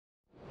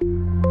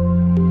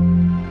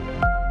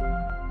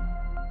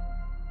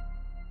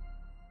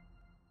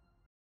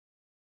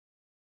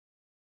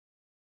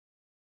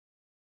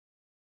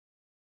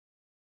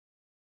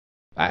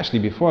actually,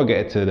 before I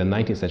get to the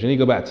 19th century, let me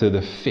go back to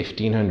the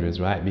 1500s,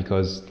 right?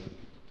 Because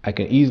I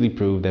can easily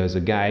prove there's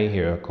a guy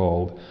here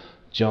called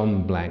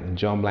John Blanke.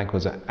 John Blanke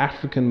was an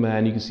African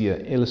man. You can see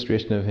an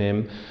illustration of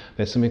him.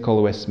 There's something called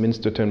the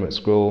Westminster Tournament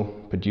Scroll,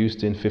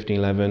 produced in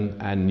 1511,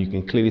 and you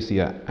can clearly see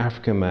an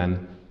African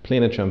man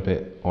playing a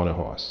trumpet on a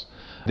horse.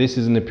 This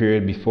is in the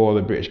period before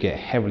the British get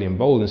heavily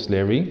involved in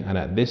slavery, and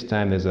at this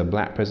time there's a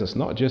black presence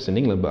not just in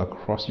England but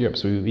across Europe.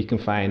 So we can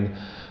find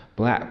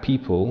black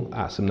people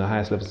at some of the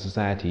highest levels of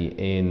society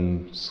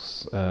in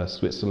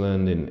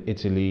Switzerland, in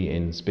Italy,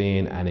 in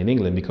Spain, and in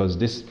England, because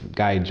this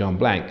guy John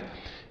Blanke,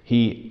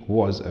 he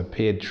was a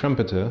paid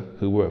trumpeter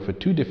who worked for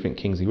two different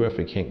kings. He worked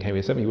for King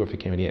Henry VII, he worked for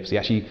King Henry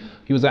VIII.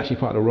 He was actually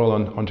part of the royal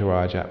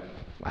entourage at,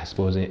 I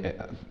suppose,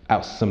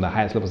 at some of the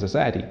highest levels of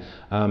society.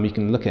 You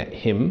can look at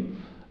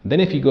him. Then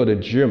if you go to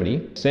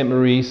Germany, St.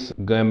 Maurice,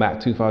 going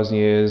back 2,000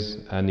 years,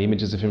 and the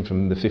images of him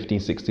from the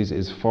 1560s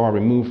is far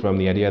removed from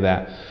the idea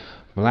that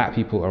black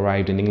people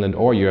arrived in England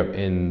or Europe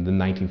in the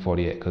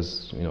 1948,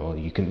 because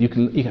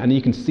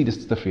you can see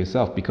this stuff for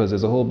yourself, because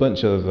there's a whole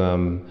bunch of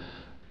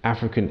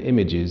African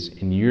images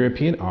in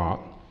European art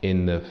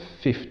in the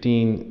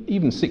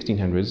even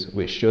 1600s,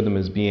 which show them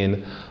as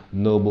being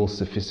noble,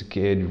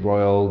 sophisticated,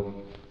 royal,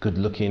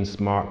 good-looking,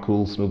 smart,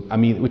 cool, smooth. I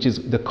mean, which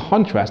is the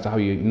contrast to how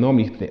you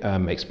normally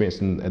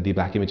experience in the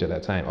black image at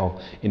that time, or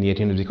in the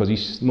 1800s, because you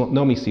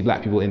normally see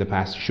black people in the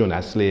past shown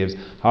as slaves,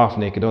 half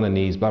naked, on their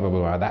knees, blah, blah, blah,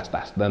 blah.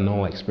 That's the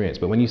normal experience.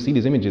 But when you see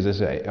these images,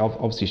 it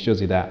obviously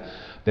shows you that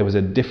there was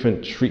a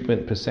different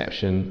treatment,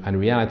 perception, and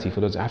reality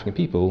for those African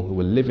people who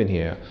were living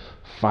here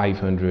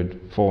 500,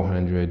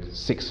 400,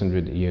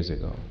 600 years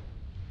ago.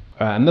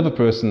 Another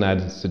person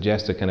I'd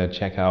suggest to kind of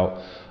check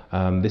out,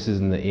 this is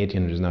in the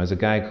 1800s now, is a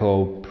guy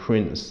called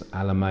Prince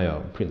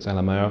Alamayo. Prince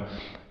Alamayo,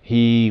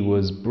 he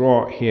was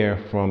brought here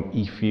from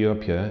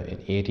Ethiopia in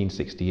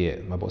 1868,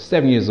 about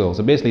 7 years old.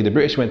 So basically the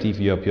British went to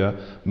Ethiopia,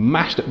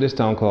 mashed up this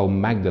town called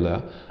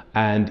Magdala,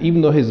 and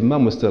even though his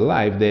mum was still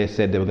alive, they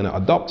said they were going to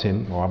adopt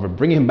him, or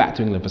bring him back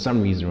to England for some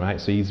reason,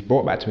 right? So he's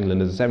brought back to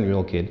England as a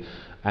 7-year-old kid,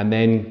 and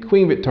then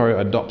Queen Victoria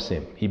adopts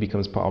him. He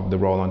becomes part of the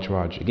royal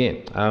entourage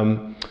again.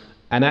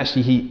 And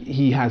actually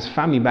he has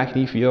family back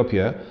in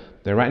Ethiopia.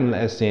 They're writing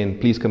letters saying,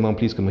 please come home,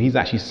 please come home. He's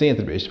actually saying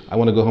to the British, I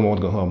want to go home, I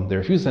want to go home. They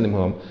refuse to send him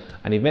home.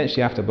 And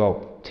eventually, after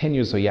about 10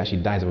 years or so, he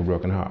actually dies of a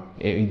broken heart.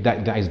 He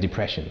dies of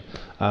depression.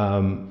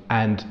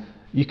 And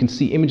you can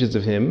see images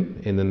of him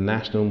in the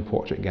National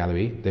Portrait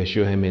Gallery. They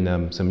show him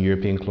in some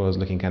European clothes,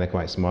 looking kind of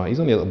quite smart. He's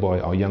only a little boy,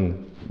 or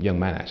young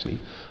man actually.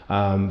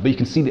 But you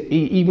can see that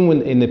even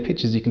when in the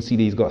pictures, you can see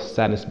that he's got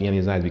sadness behind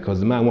his eyes,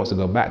 because the man wants to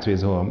go back to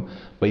his home,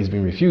 but he's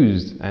been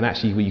refused. And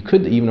actually, you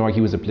could even argue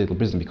he was a political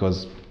prisoner,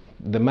 because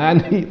the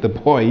man, the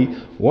boy,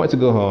 wanted to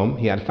go home.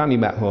 He had family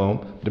back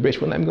home. The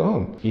British wouldn't let him go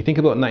home. You think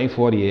about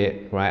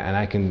 1948, right? And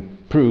I can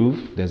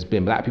prove there's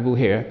been black people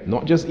here,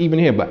 not just even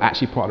here, but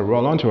actually part of the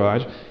royal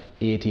entourage,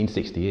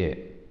 1868.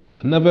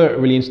 Another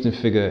really interesting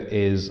figure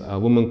is a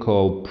woman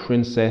called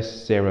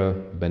Princess Sarah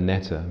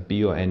Bonetta,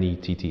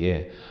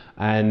 B-O-N-E-T-T-A.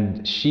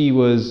 And she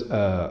was an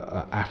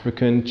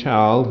African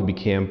child who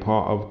became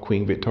part of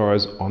Queen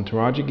Victoria's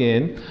entourage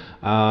again.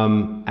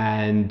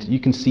 And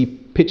you can see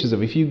pictures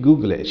of, if you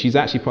Google it, she's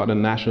actually part of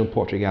the National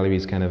Portrait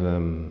Gallery's kind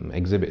of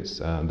exhibits,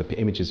 the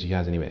images she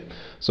has anyway.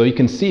 So you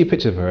can see a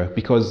picture of her,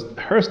 because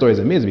her story is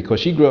amazing, because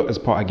she grew up as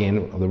part,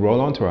 again, of the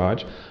royal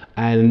entourage,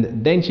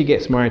 and then she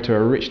gets married to a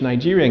rich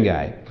Nigerian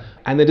guy.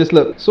 And they just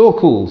look so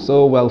cool,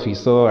 so wealthy,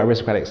 so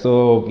aristocratic,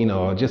 so,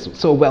 just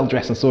so well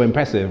dressed and so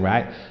impressive,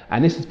 right?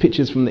 And this is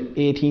pictures from the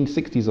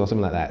 1860s or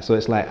something like that. So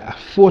it's like a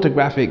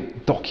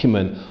photographic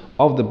document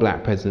of the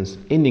black presence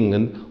in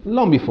England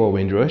long before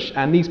Windrush.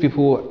 And these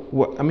people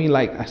were,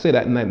 like I said,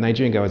 that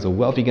Nigerian guy was a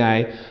wealthy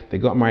guy. They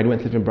got married,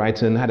 went to live in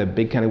Brighton, had a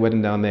big kind of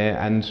wedding down there,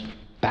 and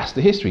that's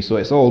the history. So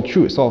it's all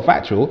true, it's all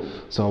factual.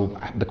 So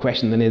the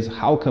question then is,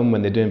 how come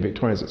when they're doing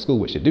Victorians at school,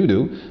 which they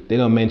do, they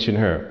don't mention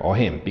her or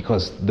him?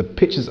 Because the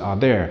pictures are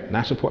there.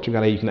 National Portrait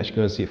Gallery, you can actually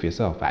go and see it for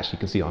yourself. Actually, you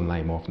can see it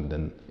online more often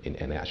than in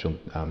an actual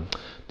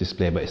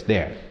display, but it's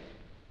there.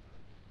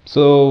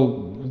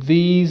 So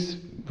these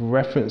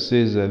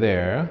references are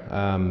there.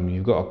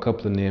 You've got a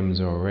couple of names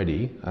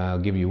already. I'll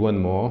give you one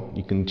more.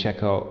 You can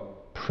check out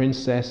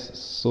Princess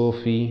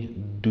Sophie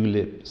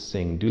Dulip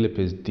Singh. Dulip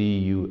is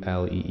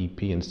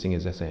D-U-L-E-E-P and Singh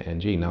is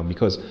S-A-N-G. Now,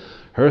 because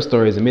her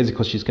story is amazing,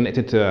 because she's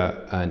connected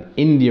to an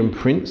Indian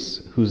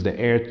prince who's the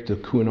heir to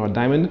the Kohinoor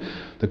diamond.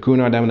 The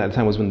Kohinoor diamond at the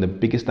time was one of the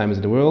biggest diamonds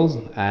in the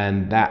world,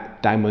 and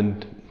that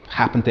diamond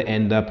happened to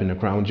end up in the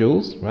crown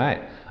jewels,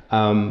 right?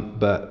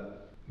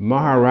 But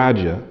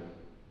Maharaja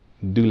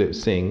Dulip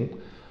Singh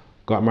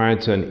got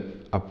married to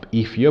an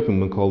Ethiopian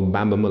woman called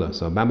Bamba Mullah.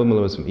 So Bamba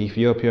Mullah was from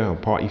Ethiopia, or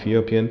part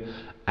Ethiopian,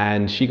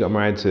 and she got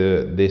married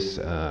to this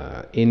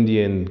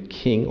Indian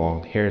king,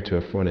 or heir to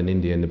a throne in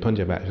India, in the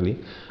Punjab actually,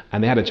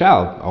 and they had a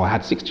child, or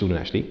had 6 children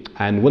actually,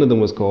 and one of them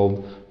was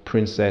called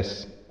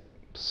Princess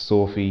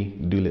Sophie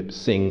Dulip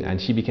Singh,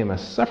 and she became a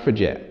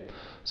suffragette.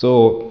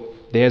 So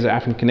there's an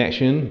African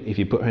connection. If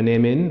you put her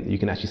name in, you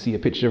can actually see a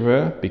picture of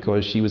her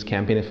because she was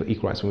campaigning for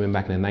equal rights for women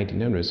back in the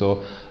 1900s.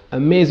 So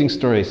amazing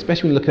story,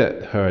 especially when you look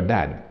at her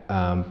dad.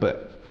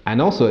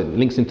 And also it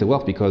links into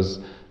wealth because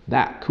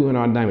that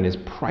Kohinoor diamond is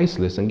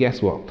priceless. And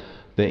guess what?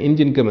 The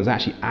Indian government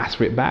actually asked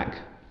for it back.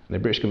 The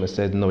British government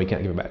said, no, we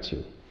can't give it back to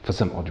you for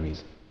some odd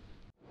reason.